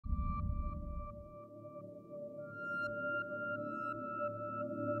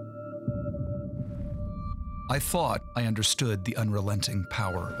I thought I understood the unrelenting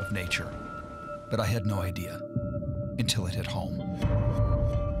power of nature, but I had no idea until it hit home.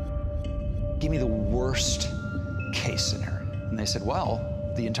 Give me the worst case scenario. And they said,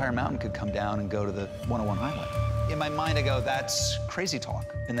 well, the entire mountain could come down and go to the 101 highway. In my mind, I go, that's crazy talk.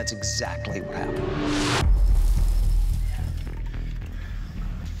 And that's exactly what happened.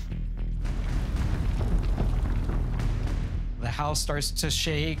 The house starts to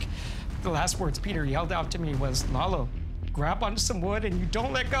shake. The last words Peter yelled out to me was, Lalo, grab onto some wood and you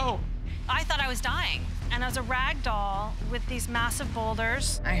don't let go. I thought I was dying. And as a rag doll with these massive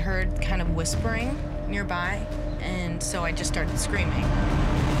boulders. I heard kind of whispering nearby, and so I just started screaming.